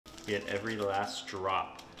Get every last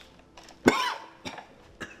drop.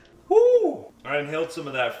 Woo! I inhaled some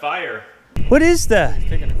of that fire. What is that? He's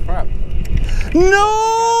taking a crap.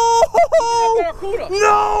 No!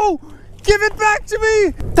 No! Give it back to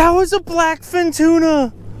me! That was a blackfin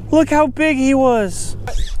tuna. Look how big he was.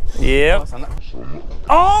 Yep.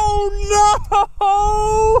 Oh no!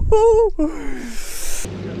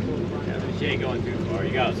 She ain't going too far.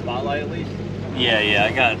 You got a spotlight at least? Yeah,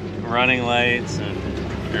 I got running lights and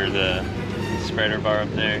the spreader bar up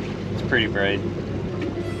there. It's pretty bright.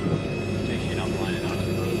 Make sure you're not blinded on it.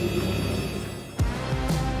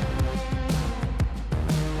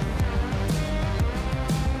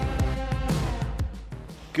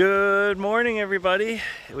 Good morning, everybody.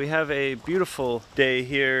 We have a beautiful day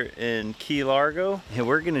here in Key Largo, and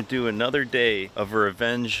we're gonna do another day of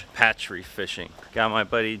revenge patch reef fishing. Got my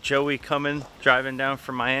buddy Joey coming, driving down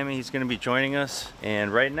from Miami. He's gonna be joining us.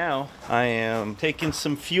 And right now, I am taking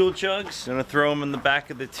some fuel jugs. Gonna throw them in the back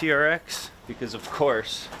of the TRX because, of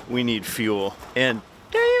course, we need fuel. And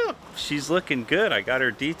damn, she's looking good. I got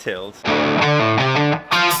her detailed.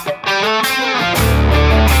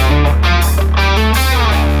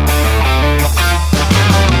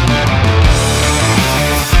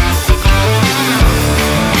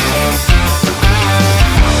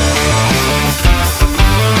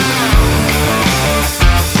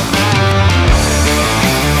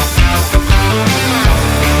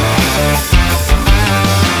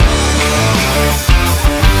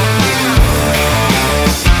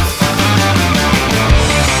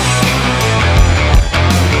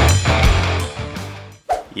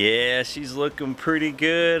 Yeah, she's looking pretty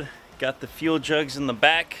good. Got the fuel jugs in the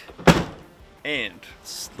back. And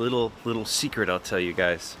little secret I'll tell you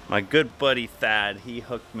guys. My good buddy Thad, he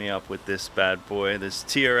hooked me up with this bad boy, this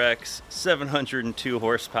TRX 702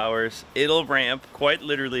 horsepowers. It'll ramp, quite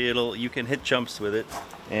literally, you can hit jumps with it.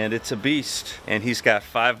 And it's a beast. And he's got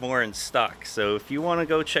 5 more in stock. So if you want to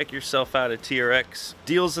go check yourself out at TRX,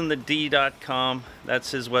 dealsinthed.com,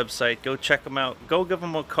 that's his website. Go check him out. Go give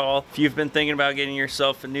him a call. If you've been thinking about getting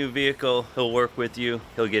yourself a new vehicle, he'll work with you.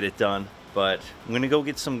 He'll get it done. But I'm gonna go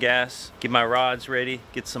get some gas, get my rods ready,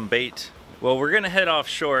 get some bait. Well, we're gonna head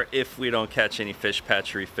offshore if we don't catch any fish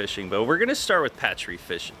patch reef fishing, but we're gonna start with patch reef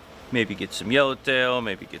fishing. Maybe get some yellowtail,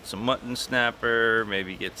 maybe get some mutton snapper,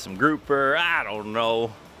 maybe get some grouper, I don't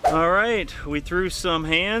know. All right, we threw some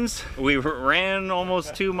hands. We ran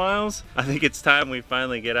almost 2 miles. I think it's time we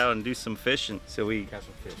finally get out and do some fishing. So we Catch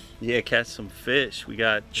some fish. Yeah, catch some fish. We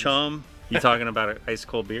got chum. You talking about an ice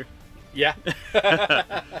cold beer? Yeah.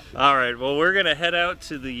 All right, well, we're gonna head out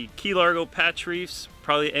to the Key Largo patch reefs,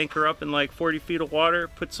 probably anchor up in like 40 feet of water,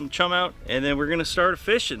 put some chum out, and then we're gonna start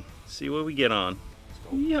fishing, see what we get on.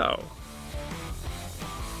 Yo.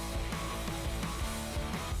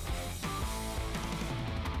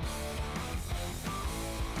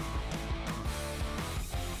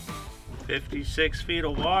 "56 feet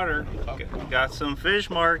of water, got some fish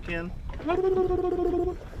marking."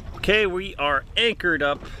 Okay, we are anchored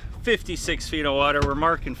up 56 feet of water. We're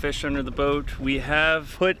marking fish under the boat. We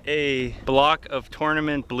have put a block of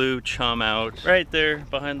tournament blue chum out right there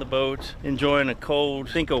behind the boat, enjoying a cold,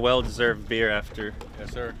 I think a well-deserved beer after.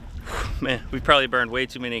 Yes, sir. Man, we probably burned way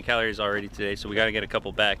too many calories already today, so we got to get a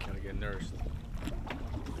couple back. Gotta get nourished.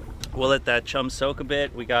 We'll let that chum soak a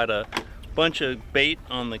bit. We got a bunch of bait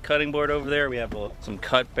on the cutting board over there. We have some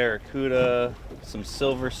cut barracuda, some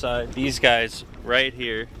silver side. These guys right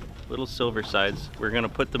here, little silver sides, we're gonna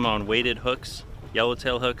put them on weighted hooks,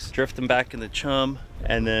 yellowtail hooks, drift them back in the chum,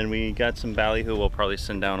 and then we got some ballyhoo we'll probably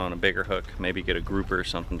send down on a bigger hook, maybe get a grouper or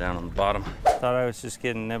something down on the bottom. Thought I was just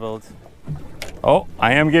getting nibbled. Oh,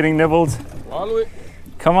 I am getting nibbled.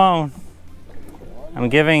 Come on. I'm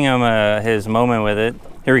giving him his moment with it.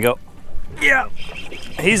 Here we go. Yeah,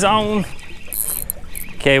 he's on.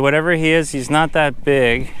 Okay, whatever he is, he's not that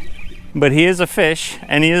big, but he is a fish,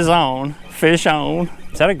 and he is on. Fish on.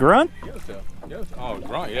 Is that a grunt? Yes. Oh,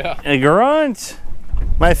 grunt, yeah. A grunt.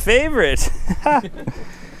 My favorite.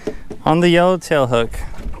 On the yellowtail hook.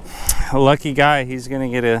 A lucky guy, he's gonna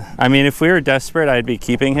get a... I mean, if we were desperate, I'd be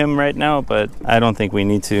keeping him right now, but I don't think we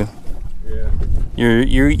need to. Yeah.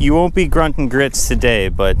 You won't be grunting grits today,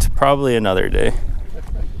 but probably another day.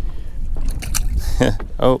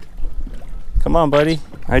 Oh, come on, buddy.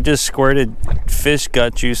 I just squirted fish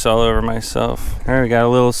gut juice all over myself. All right, we got a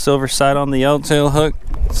little silver side on the yellowtail hook.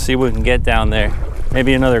 Let's see what we can get down there.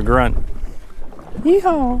 Maybe another grunt.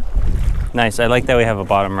 Yeehaw. Nice, I like that we have a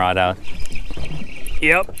bottom rod out.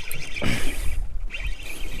 Yep. That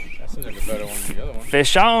seems like a better one than the other one.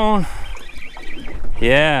 Fish on.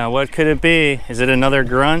 Yeah, what could it be? Is it another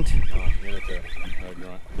grunt? Oh, yeah,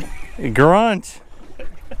 another grunt. Grunt.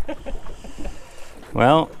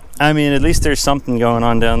 Well, I mean, at least there's something going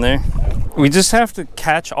on down there. We just have to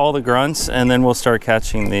catch all the grunts, and then we'll start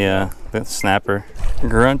catching the snapper.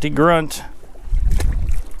 Grunty grunt.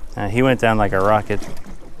 He went down like a rocket.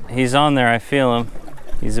 He's on there, I feel him.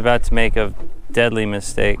 He's about to make a deadly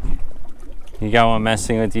mistake. You got one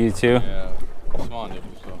messing with you too? Yeah, small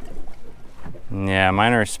nibbles though. Yeah,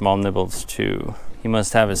 mine are small nibbles too. He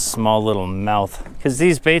must have a small little mouth. Because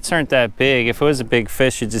these baits aren't that big. If it was a big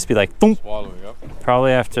fish, it'd just be like, thump. Swallow it up.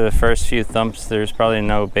 Probably after the first few thumps, there's probably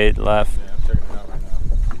no bait left. Yeah, I'm checking it out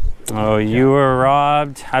right now. Oh, you were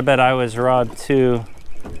robbed? I bet I was robbed too.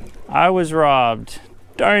 I was robbed.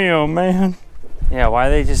 Damn, man. Yeah, why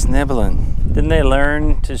are they just nibbling? Didn't they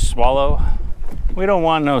learn to swallow? We don't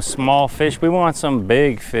want no small fish. We want some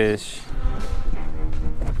big fish.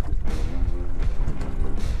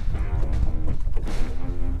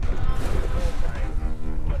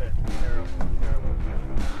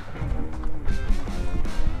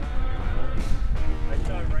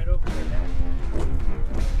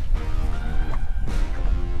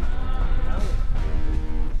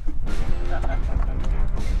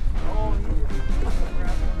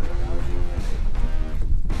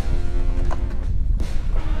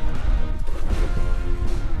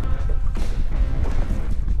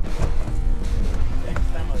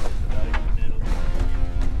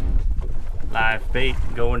 Live bait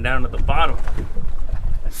going down to the bottom.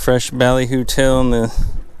 Fresh ballyhoo tail on the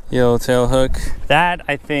yellowtail hook. That,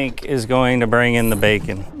 I think, is going to bring in the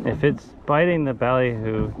bacon. If it's biting the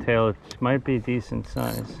ballyhoo tail, it might be decent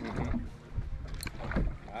size.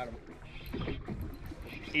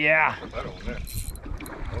 Yeah.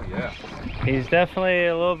 Oh yeah. He's definitely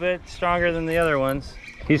a little bit stronger than the other ones.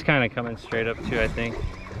 He's kind of coming straight up too, I think.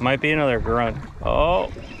 Might be another grunt.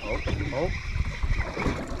 Oh.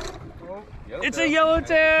 It's a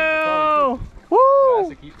yellowtail!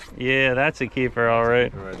 Woo! Yeah, that's a keeper, all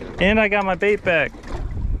right. And I got my bait back.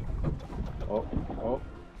 Oh,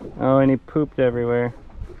 and he pooped everywhere.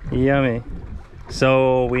 Yummy.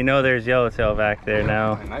 So we know there's yellowtail back there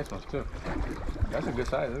now. And nice ones too. That's a good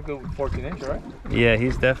size. That's a good 14-inch, right? Yeah,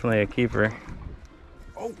 he's definitely a keeper.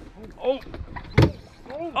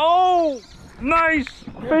 Oh! Nice!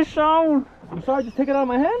 Fish on! You saw I just take it out of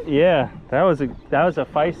my hand? Yeah, that was a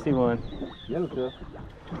feisty one. Yellowtail.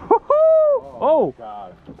 Oh!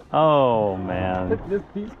 God. Oh man. This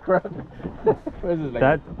piece of crap. What is it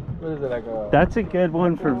like? What is it like? That's a good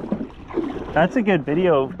one for. That's a good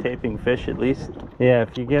video taping fish, at least. Yeah,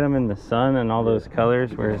 if you get them in the sun and all those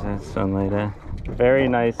colors. Where's that sunlight at? Very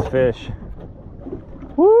nice fish.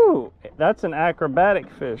 Woo! That's an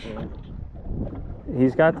acrobatic fish. Yeah.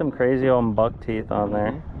 He's got them crazy old buck teeth on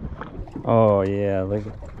there. Oh yeah, look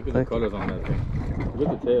at the colors on that thing. Look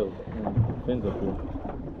at the tails and fins up here.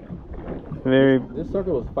 This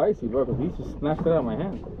sucker was spicy, bro, because he just smashed it out of my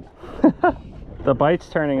hand. The bite's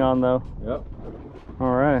turning on though. Yep.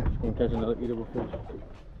 All right. Gonna catch another eatable fish.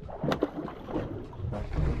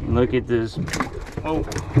 Look at this. Oh.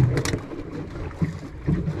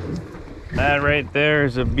 That right there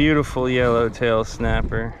is a beautiful yellowtail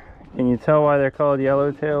snapper. Can you tell why they're called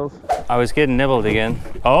yellowtails? I was getting nibbled again.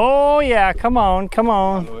 Oh yeah, come on, come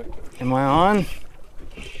on. Am I on?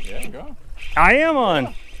 Yeah, go. I am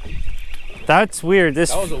on. That's weird. That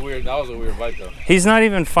was a weird bite though. He's not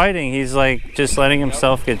even fighting. He's like just letting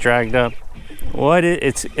himself get dragged up. What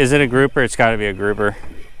is it a grouper? It's gotta be a grouper.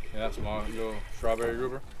 Yeah, small little strawberry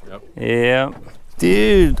grouper. Yep. Yeah.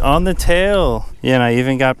 Dude, on the tail. Yeah, and I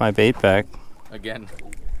even got my bait back. Again.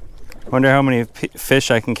 Wonder how many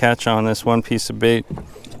fish I can catch on this one piece of bait.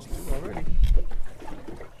 Already.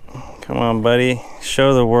 Come on, buddy.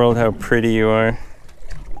 Show the world how pretty you are.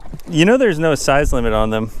 You know there's no size limit on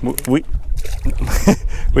them. We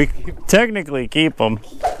technically keep them.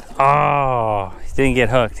 Oh, he didn't get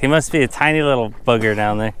hooked. He must be a tiny little bugger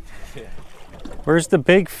down there. Yeah. Where's the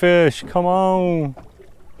big fish? Come on.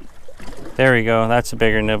 There we go. That's a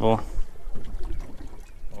bigger nibble.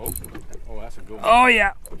 Oh, that's a good one. Oh,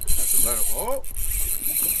 yeah. That's a better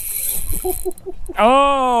one.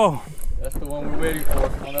 Oh. That's the one we're waiting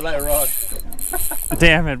for on the light rod.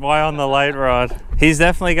 Damn it, why on the light rod? He's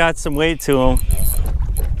definitely got some weight to him.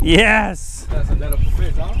 Yes! That's a net of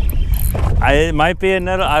fish, huh? It might be a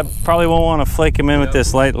net. I probably won't want to flick him in with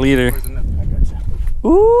this light leader.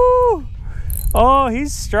 Ooh! Oh,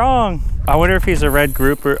 he's strong. I wonder if he's a red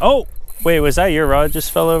grouper. Oh! Wait, was that your rod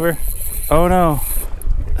just fell over? Oh no.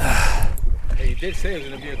 Hey, you did say it was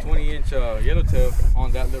going to be a 20-inch yellowtail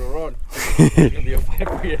on that little rod. It's going to be a fight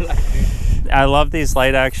for your life, dude. I love these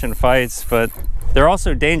light action fights, but they're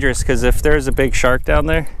also dangerous because if there's a big shark down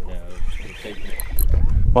there, yeah,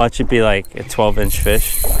 watch it be like a 12-inch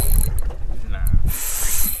fish. Nah.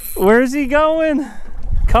 Where's he going?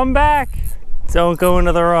 Come back. Don't go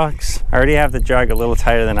into the rocks. I already have the drag a little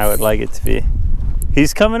tighter than I would like it to be.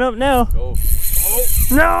 He's coming up now. Go.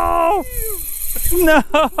 No!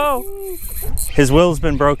 No! His will's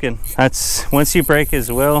been broken. That's, once you break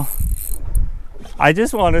his will, I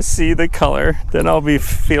just want to see the color. Then I'll be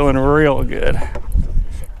feeling real good.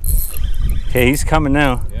 Okay, he's coming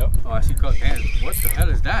now. Yep. Oh, I see cut hands. What the hell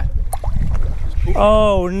is that?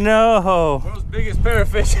 Oh no! World's biggest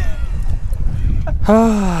parrotfish.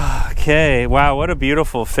 Okay, wow, what a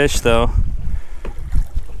beautiful fish though.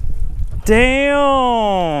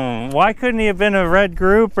 Damn! Why couldn't he have been a red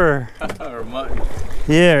grouper? Or mutton.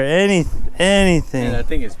 Yeah, anything. Man, that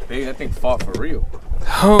thing is big. That thing fought for real.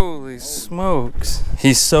 Holy smokes.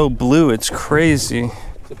 He's so blue, it's crazy.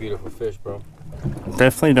 It's a beautiful fish, bro.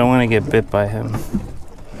 Definitely don't want to get bit by him. Want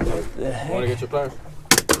to get your pliers?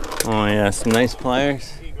 Oh yeah, some nice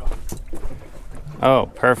pliers.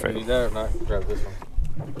 Oh, perfect. Need that or not? Grab this one.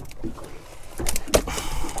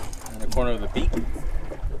 In the corner of the beak.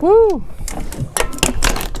 Woo!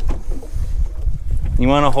 You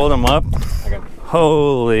want to hold him up? Okay.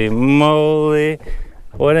 Holy moly.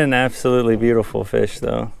 What an absolutely beautiful fish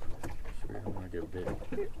though.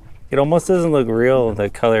 It almost doesn't look real,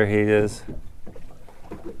 the color he is.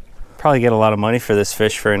 Probably get a lot of money for this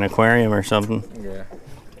fish for an aquarium or something. Yeah.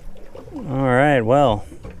 All right, well.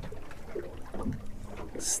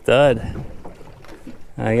 Stud.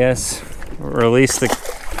 I guess release the,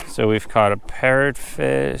 so we've caught a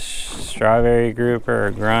parrotfish, strawberry grouper,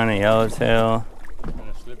 a grunt, a yellowtail. And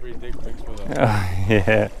a slippery dick mixed with a... Oh,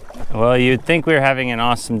 yeah. Well, you'd think we were having an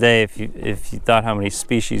awesome day if you thought how many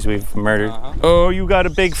species we've murdered. Oh, you got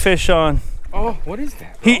a big fish on. Oh, what is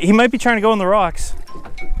that? Bro? He might be trying to go in the rocks.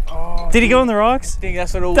 Oh, did he go in the rocks? I think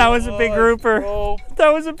that's what it That was a big grouper. Bro. That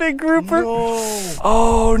was a big grouper. No.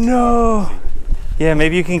 Oh no. Yeah,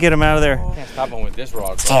 maybe you can get him out of there. Can't stop him with this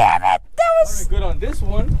rod, bro. Damn it. That was good on this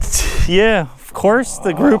one. Yeah, of course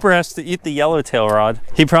the grouper has to eat the yellowtail rod.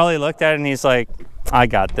 He probably looked at it and he's like, I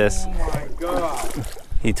got this. Oh my god.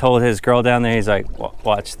 He told his girl down there, he's like,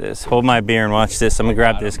 watch this. Hold my beer and watch this. I'm gonna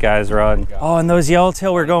grab this guy's rod. Oh, and those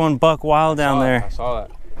yellowtail were going buck wild down there. I saw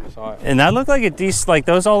that. I saw it. And that looked like a decent, like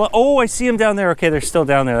those all, oh, I see him down there. Okay, they're still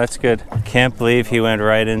down there. That's good. Can't believe he went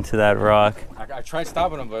right into that rock. I tried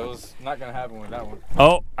stopping him, but it was not gonna happen with that one.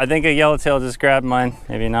 Oh, I think a yellowtail just grabbed mine.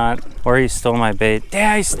 Maybe not. Or he stole my bait.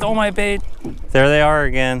 Yeah, he stole my bait. There they are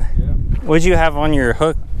again. Yeah. What'd you have on your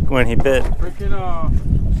hook when he bit? Freaking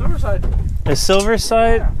silverside. A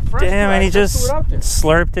silverside? Yeah, damn, and he just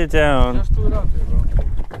slurped it down. Just threw it out there,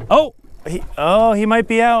 bro. Oh, he might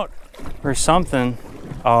be out or something.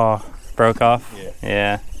 Oh, broke off. Yeah.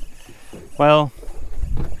 Yeah. Well,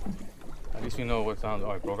 at least we know what's on.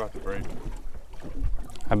 Oh, I broke off the braid.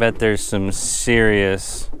 I bet there's some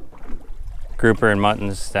serious grouper and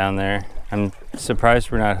muttons down there. I'm surprised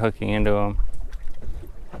we're not hooking into them.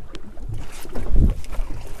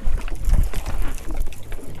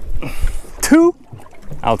 Two?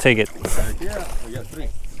 I'll take it. Yeah, we got three.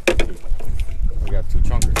 We got two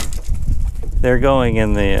chunkers. They're going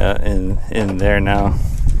in the in there now.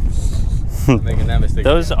 Making that mistake.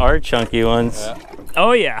 Those are chunky ones. Yeah.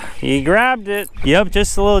 Oh yeah, he grabbed it. Yep,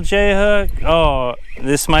 just a little J hook. Oh,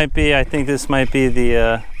 this might be, I think this might be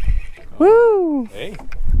the woo. Hey.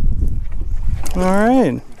 All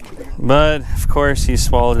right. But of course he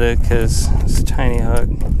swallowed it because it's a tiny hook.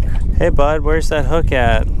 Hey bud, where's that hook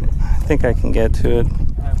at? I think I can get to it.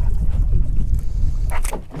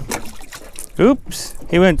 Oops,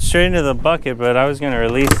 he went straight into the bucket, but I was gonna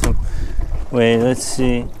release him. Wait, let's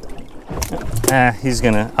see. I'm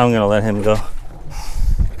gonna let him go.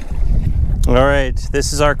 All right,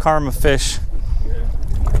 this is our karma fish.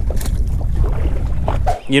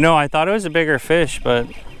 You know, I thought it was a bigger fish, but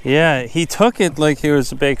yeah, he took it like he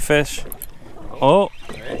was a big fish. Oh,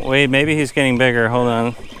 wait, maybe he's getting bigger. Hold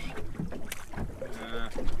on.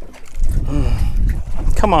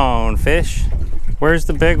 Come on, fish. Where's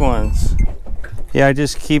the big ones? Yeah, I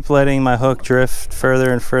just keep letting my hook drift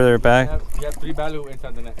further and further back. You have three balu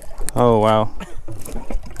inside the net. Oh, wow.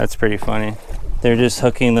 That's pretty funny. They're just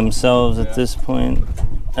hooking themselves at this point.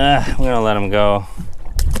 I'm gonna let them go.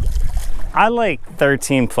 I like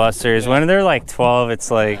 13 plusers. When they're like 12, it's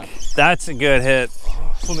like, that's a good hit.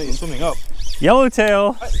 Swimming up.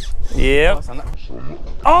 Yellowtail. Yep.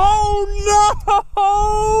 Oh no!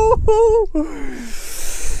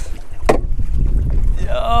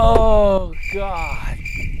 Oh God.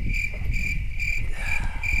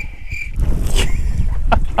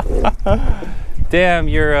 Damn,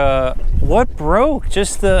 you're what broke?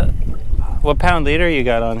 Just the, what pound leader you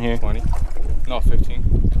got on here? 20. No,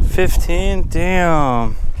 15. 15?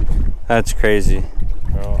 Damn. That's crazy.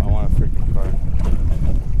 Bro, I want a freaking car.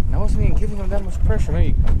 And I wasn't even giving him that much pressure.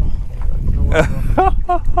 Maybe.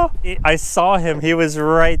 I saw him. He was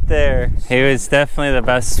right there. He was definitely the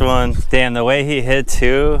best one. Damn, the way he hit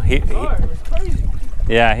too. It was crazy.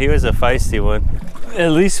 Yeah, he was a feisty one.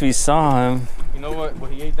 At least we saw him. You know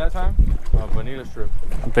what he ate that time? Bonita strip.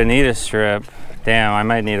 Bonita strip. Damn, I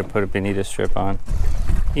might need to put a bonita strip on.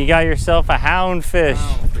 You got yourself a houndfish.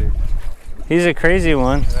 He's a crazy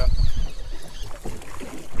one. Yeah.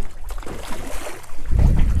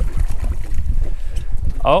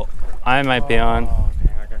 Oh, I might be on. Oh,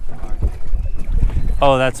 dang, I got your line.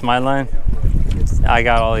 Oh, that's my line? I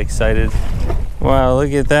got all excited. Wow,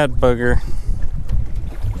 look at that bugger.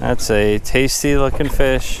 That's a tasty looking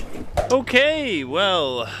fish. Okay,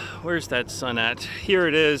 well, where's that sun at? Here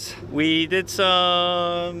it is. We did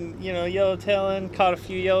some, you know, yellowtailing, caught a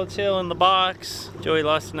few yellowtail in the box. Joey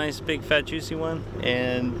lost a nice big fat juicy one.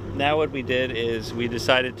 And now what we did is we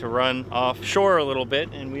decided to run offshore a little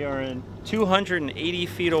bit, and we are in 280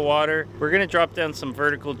 feet of water. We're gonna drop down some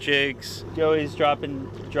vertical jigs. Joey's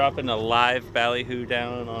dropping a live ballyhoo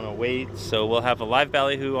down on a weight, so we'll have a live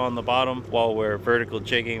ballyhoo on the bottom while we're vertical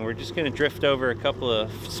jigging. We're just gonna drift over a couple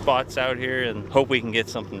of spots out here and hope we can get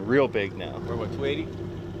something real big now. We're what, 280?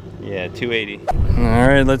 Yeah, 280. All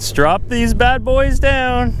right, let's drop these bad boys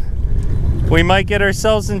down. We might get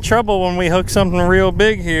ourselves in trouble when we hook something real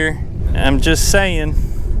big here. I'm just saying,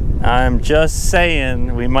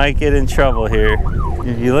 we might get in trouble here.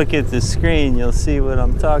 If you look at the screen, you'll see what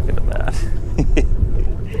I'm talking about.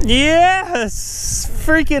 Yes!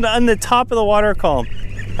 Freaking on the top of the water column.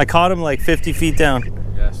 I caught him like 50 feet down.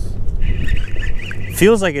 Yes.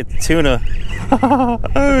 Feels like it's tuna.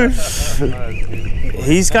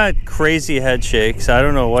 He's got crazy head shakes. I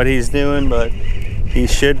don't know what he's doing, but he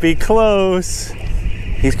should be close.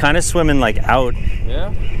 He's kind of swimming like out.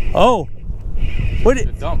 Yeah? Oh! What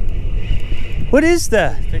is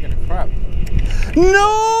that? He's taking a crap.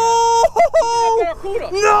 No!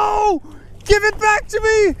 Barracuda. No! Give it back to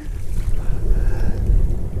me!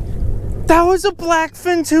 That was a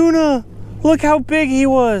blackfin tuna. Look how big he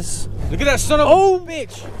was. Look at that son of a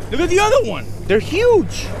bitch. Look at the other one. They're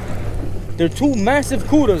huge. They're two massive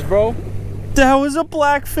cudas, bro. That was a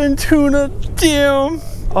blackfin tuna. Damn.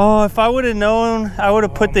 Oh, if I would have known, I would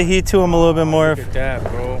have put the heat to him a little bit more. Look at that,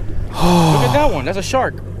 bro. Look at that one. That's a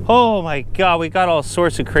shark. Oh my God, we got all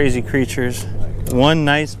sorts of crazy creatures. One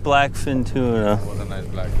nice blackfin tuna. That was a nice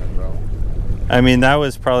blackfin, bro. I mean, that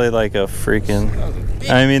was probably like a freaking.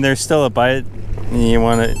 I mean, there's still a bite. You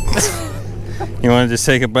want to? You want to just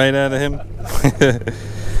take a bite out of him?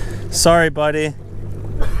 Sorry, buddy.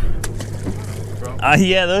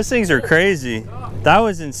 Yeah, those things are crazy. That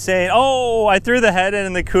was insane. Oh, I threw the head in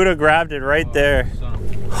and the cuda grabbed it right there.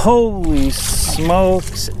 Holy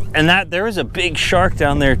smokes. And there was a big shark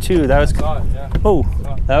down there too. That was, oh,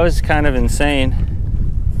 that was kind of insane.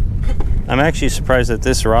 I'm actually surprised that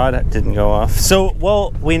this rod didn't go off. So,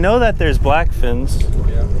 well, we know that there's blackfins.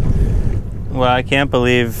 Yeah. Well, I can't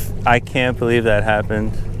believe that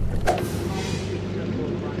happened.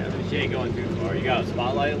 She ain't going too far. You got a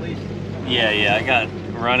spotlight at least? Yeah, I got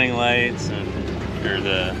running lights and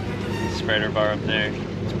the spreader bar up there.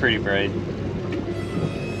 It's pretty bright.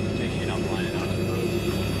 Make sure you're not blinded on the boat.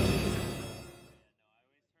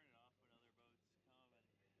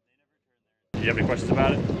 Do you have any questions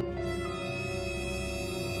about it?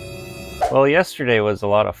 Well, yesterday was a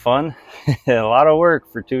lot of fun. A lot of work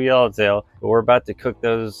for 2 yellowtail, but we're about to cook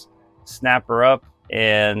those snapper up.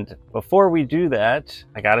 And before we do that,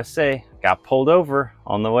 I gotta say, got pulled over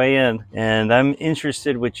on the way in, and I'm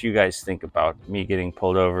interested what you guys think about me getting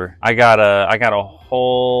pulled over. I got a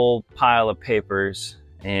whole pile of papers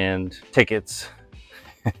and tickets.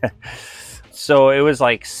 So it was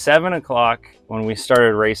like 7 o'clock when we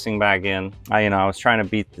started racing back in. I was trying to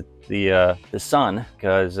beat the sun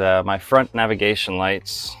because my front navigation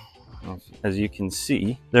lights, as you can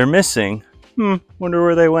see, they're missing. Wonder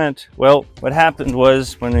where they went. Well, what happened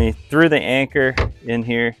was when we threw the anchor in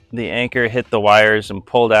here, the anchor hit the wires and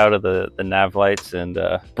pulled out of the nav lights and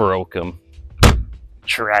broke them.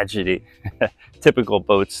 Tragedy. Typical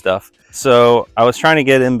boat stuff. So I was trying to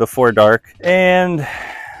get in before dark, and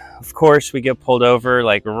of course we get pulled over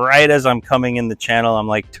like right as I'm coming in the channel. I'm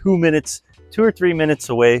like 2 minutes 2 or 3 minutes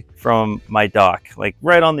away from my dock, like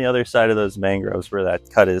right on the other side of those mangroves where that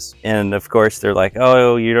cut is. And of course they're like,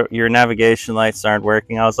 oh, your navigation lights aren't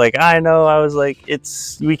working. I was like, I know. I was like,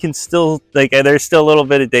 we can still, like, there's still a little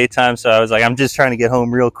bit of daytime. So I was like, I'm just trying to get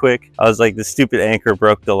home real quick. I was like, the stupid anchor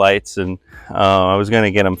broke the lights, and I was going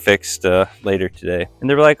to get them fixed later today. And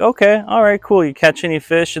they were like, okay, all right, cool. You catch any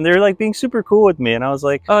fish? And they were like being super cool with me. And I was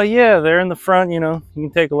like, oh yeah, they're in the front, you know, you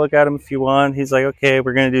can take a look at them if you want. He's like, okay,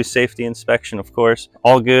 we're going to do safety inspection, of course.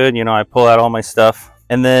 All good. You know, I pull out all my stuff.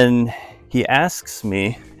 And then he asks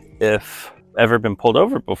me if I've ever been pulled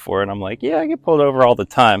over before. And I'm like, yeah, I get pulled over all the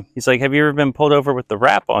time. He's like, have you ever been pulled over with the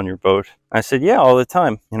wrap on your boat? I said, yeah, all the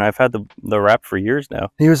time. You know, I've had the wrap for years now.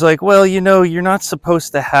 He was like, well, you know, you're not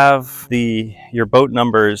supposed to have your boat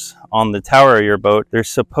numbers on the tower of your boat. They're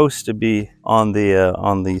supposed to be on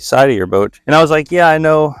the side of your boat. And I was like, yeah, I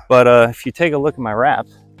know. But if you take a look at my wrap,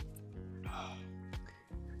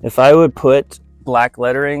 if I would put black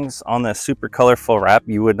letterings on the super colorful wrap,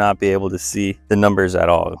 you would not be able to see the numbers at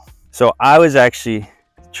all. So I was actually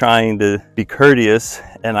trying to be courteous,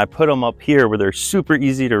 and I put them up here where they're super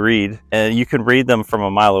easy to read, and you can read them from a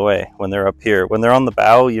mile away when they're up here. When they're on the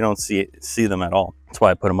bow, you don't see them at all. That's why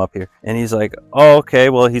I put them up here. And he's like, oh, okay.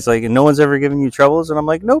 Well, he's like, no one's ever given you troubles? And I'm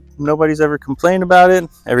like, nope, nobody's ever complained about it.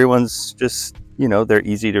 Everyone's just, you know, they're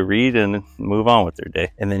easy to read and move on with their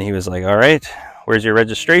day. And then he was like, all right, where's your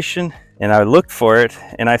registration? And I looked for it,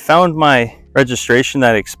 and I found my registration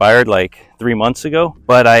that expired like 3 months ago,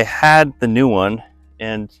 but I had the new one,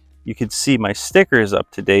 and you could see my sticker is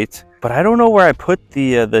up to date, but I don't know where I put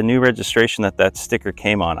the new registration that sticker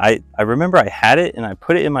came on. I remember I had it and I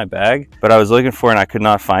put it in my bag, but I was looking for it and I could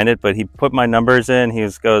not find it. But he put my numbers in. He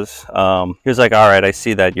was like, all right, I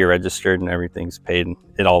see that you're registered and everything's paid and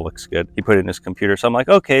it all looks good. He put it in his computer. So I'm like,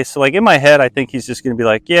 okay. So like in my head, I think he's just gonna be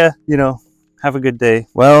like, yeah, you know, have a good day.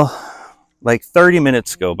 Well, like 30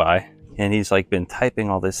 minutes go by, and he's like been typing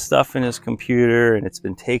all this stuff in his computer, and it's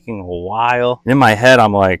been taking a while. And in my head,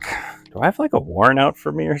 I'm like, do I have like a warrant out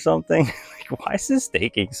for me or something? Like, why is this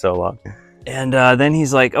taking so long? And then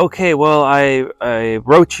he's like, okay, well, I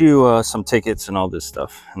wrote you some tickets and all this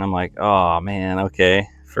stuff. And I'm like, oh man, okay.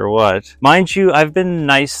 For what? Mind you, I've been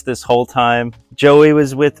nice this whole time. Joey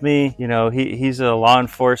was with me. You know, he's a law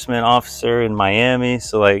enforcement officer in Miami.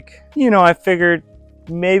 So like, you know, I figured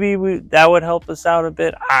maybe that would help us out a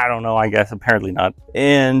bit. I don't know, I guess, apparently not.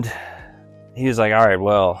 And he was like, all right,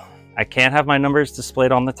 well, I can't have my numbers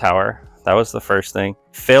displayed on the tower. That was the first thing.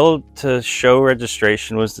 Failed to show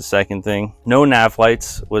registration was the second thing. No nav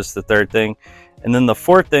lights was the third thing. And then the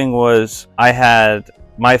fourth thing was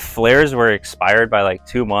my flares were expired by like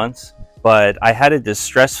 2 months, but I had a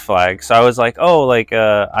distress flag. So I was like, oh, like,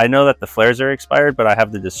 I know that the flares are expired, but I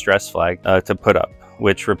have the distress flag to put up,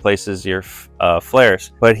 which replaces your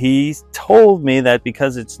flares. But he told me that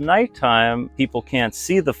because it's nighttime, people can't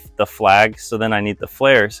see the flag, so then I need the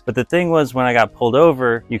flares. But the thing was, when I got pulled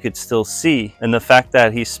over, you could still see. And the fact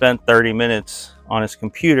that he spent 30 minutes on his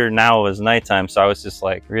computer, now it was nighttime. So I was just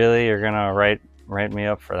like, really? You're gonna write me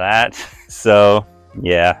up for that? So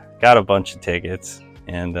yeah, got a bunch of tickets.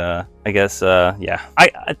 And I guess, yeah,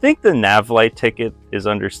 I think the nav light ticket is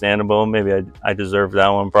understandable. Maybe I deserve that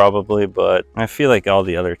one probably, but I feel like all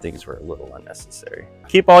the other things were a little unnecessary.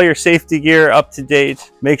 Keep all your safety gear up to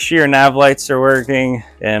date. Make sure your nav lights are working,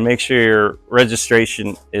 and make sure your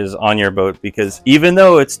registration is on your boat, because even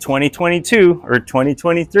though it's 2022 or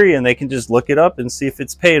 2023 and they can just look it up and see if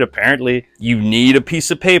it's paid, apparently you need a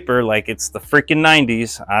piece of paper like it's the freaking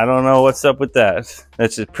 90s. I don't know what's up with that.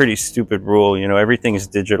 That's a pretty stupid rule. You know, everything is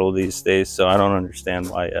digital these days, so I don't understand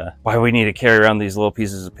why we need to carry around these little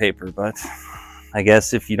pieces of paper. But I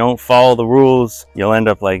guess if you don't follow the rules, you'll end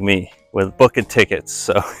up like me with booking tickets.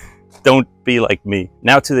 So don't be like me.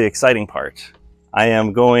 Now to the exciting part. I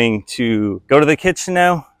am going to go to the kitchen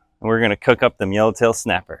now, and we're gonna cook up them yellowtail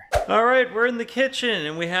snapper. All right, we're in the kitchen,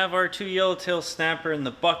 and we have our 2 yellowtail snapper in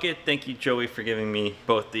the bucket. Thank you, Joey, for giving me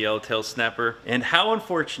both the yellowtail snapper. And how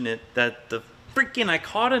unfortunate that I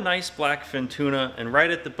caught a nice blackfin tuna, and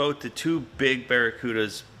right at the boat, the 2 big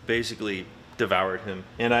barracudas basically devoured him.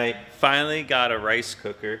 And I finally got a rice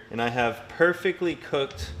cooker, and I have perfectly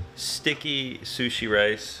cooked sticky sushi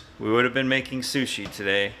rice. We would have been making sushi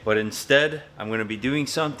today, but instead I'm going to be doing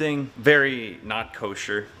something very not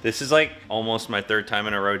kosher. This is like almost my 3rd time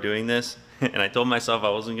in a row doing this. And I told myself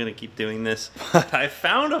I wasn't going to keep doing this, but I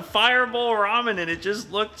found a fireball ramen and it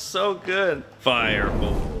just looked so good.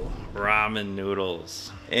 Fireball ramen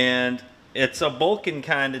noodles. And it's a bulking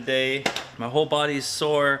kind of day. My whole body's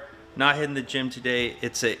sore. Not hitting the gym today.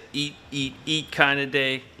 It's a eat kind of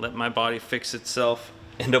day. Let my body fix itself.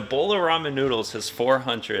 And a bowl of ramen noodles has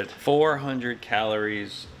 400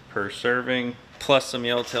 calories per serving, plus some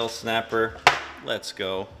yellowtail snapper. Let's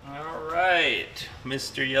go. All right,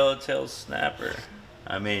 Mr. Yellowtail Snapper.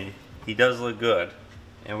 I mean, he does look good.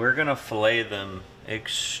 And we're gonna fillet them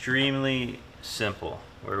extremely simple,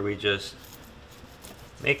 where we just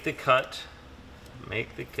make the cut,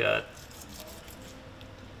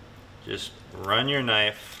 just run your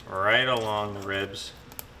knife right along the ribs,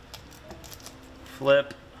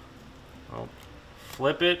 flip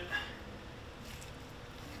it,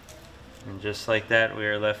 and just like that we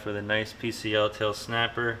are left with a nice piece of yellowtail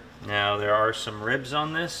snapper. Now there are some ribs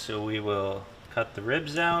on this, so we will cut the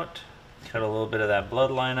ribs out, cut a little bit of that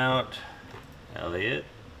bloodline out. Elliot,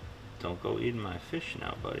 don't go eating my fish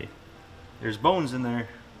now, buddy. There's bones in there.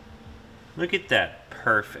 Look at that,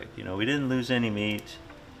 perfect. You know, we didn't lose any meat.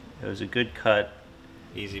 It was a good cut,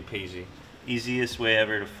 easy peasy. Easiest way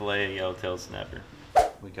ever to fillet a yellowtail snapper.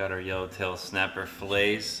 We got our yellowtail snapper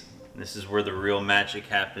fillets. This is where the real magic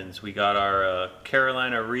happens. We got our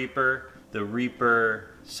Carolina Reaper, the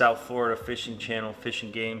Reaper South Florida Fishing Channel Fish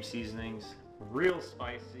and Game seasonings. Real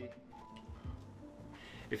spicy.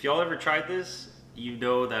 If y'all ever tried this, you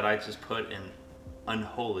know that I just put an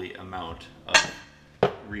unholy amount of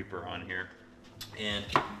Reaper on here. And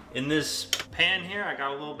in this pan here, I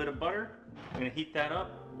got a little bit of butter. I'm gonna heat that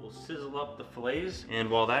up. We'll sizzle up the fillets. And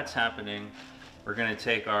while that's happening, we're gonna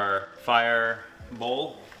take our fire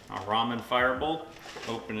bowl, our ramen fire bowl,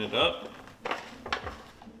 open it up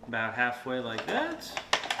about halfway like that.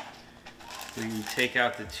 We take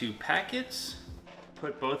out the 2 packets,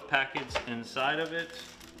 put both packets inside of it.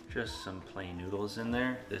 Just some plain noodles in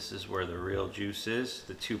there. This is where the real juice is.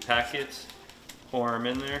 The 2 packets, pour them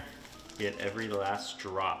in there, get every last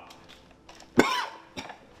drop.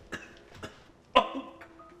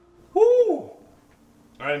 Woo!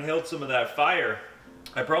 I inhaled some of that fire.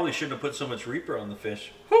 I probably shouldn't have put so much Reaper on the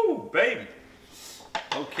fish. Whoo, baby.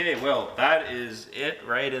 Okay, well, that is it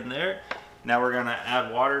right in there. Now we're gonna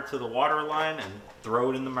add water to the water line and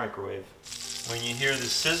throw it in the microwave. When you hear the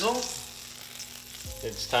sizzle,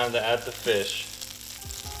 it's time to add the fish.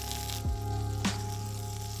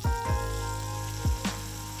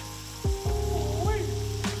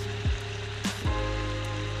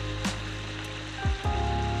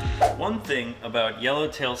 One thing about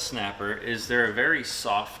yellowtail snapper is they're a very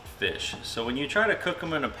soft fish. So when you try to cook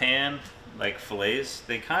them in a pan, like fillets,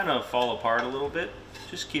 they kind of fall apart a little bit.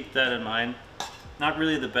 Just keep that in mind. Not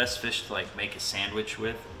really the best fish to like make a sandwich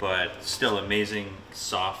with, but still amazing,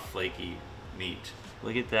 soft, flaky meat.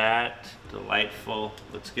 Look at that, delightful.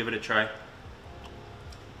 Let's give it a try.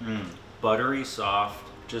 Buttery soft,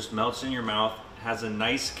 just melts in your mouth. Has a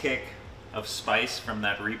nice kick of spice from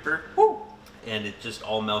that Reaper. Woo! And it just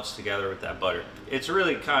all melts together with that butter. It's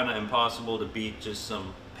really kind of impossible to beat just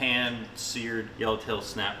some pan-seared yellowtail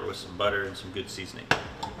snapper with some butter and some good seasoning.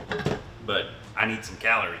 But I need some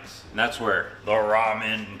calories, and that's where the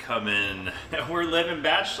ramen come in. We're living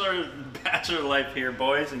bachelor life here,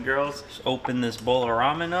 boys and girls. Just open this bowl of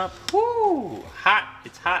ramen up. Woo! Hot!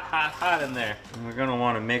 It's hot, hot, hot in there. And we're gonna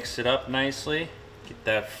want to mix it up nicely. Get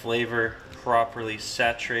that flavor properly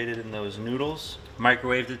saturated in those noodles.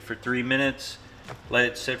 Microwaved it for 3 minutes. Let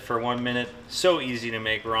it sit for 1 minute. So easy to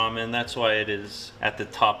make ramen. That's why it is at the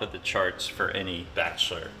top of the charts for any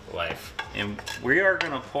bachelor life. And we are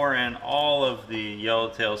gonna pour in all of the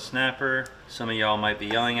yellowtail snapper. Some of y'all might be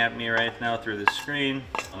yelling at me right now through the screen.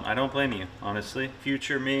 I don't blame you, honestly.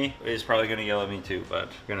 Future me is probably gonna yell at me too, but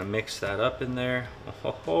we're gonna mix that up in there.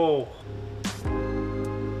 Oh.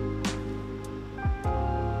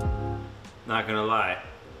 Not gonna lie.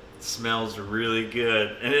 It smells really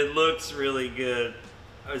good and it looks really good.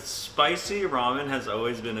 A spicy ramen has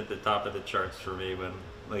always been at the top of the charts for me when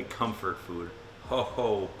like comfort food.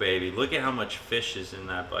 Oh baby, look at how much fish is in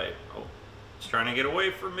that bite. Oh, it's trying to get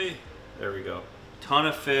away from me. There we go. Ton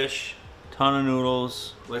of fish, ton of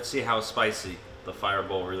noodles. Let's see how spicy the fire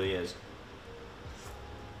bowl really is.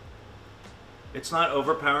 It's not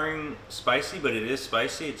overpowering spicy, but it is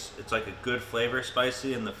spicy. It's like a good flavor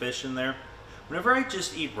spicy and the fish in there. Whenever I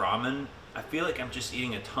just eat ramen, I feel like I'm just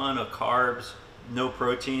eating a ton of carbs, no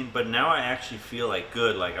protein, but now I actually feel like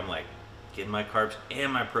good, like I'm like getting my carbs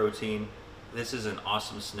and my protein. This is an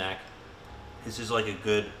awesome snack. This is like a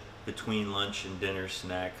good between lunch and dinner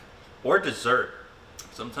snack or dessert.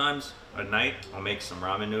 Sometimes at night I'll make some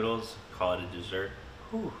ramen noodles, call it a dessert.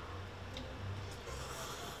 Whew.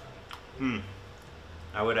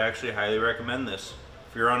 I would actually highly recommend this.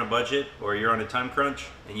 If you're on a budget or you're on a time crunch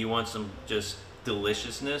and you want some just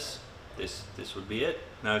deliciousness, this would be it.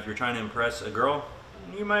 Now, if you're trying to impress a girl,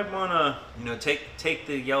 you might want to, take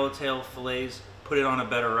the yellowtail fillets, put it on a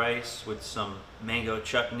bed of rice with some mango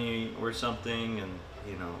chutney or something, and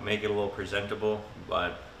you know, make it a little presentable.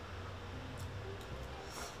 But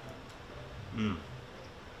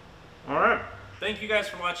all right. Thank you guys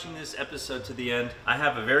for watching this episode to the end. I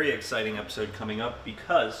have a very exciting episode coming up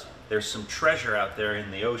because there's some treasure out there in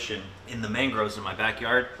the ocean, in the mangroves in my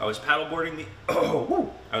backyard. I was paddleboarding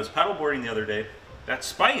the other day. That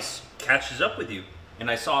spice catches up with you. And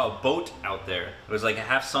I saw a boat out there. It was like a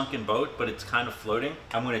half sunken boat, but it's kind of floating.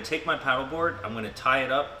 I'm gonna take my paddleboard, I'm gonna tie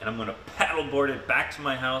it up, and I'm gonna paddleboard it back to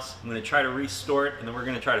my house. I'm gonna try to restore it, and then we're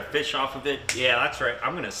gonna try to fish off of it. Yeah, that's right,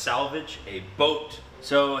 I'm gonna salvage a boat.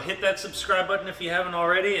 So hit that subscribe button if you haven't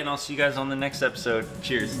already, and I'll see you guys on the next episode.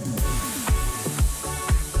 Cheers.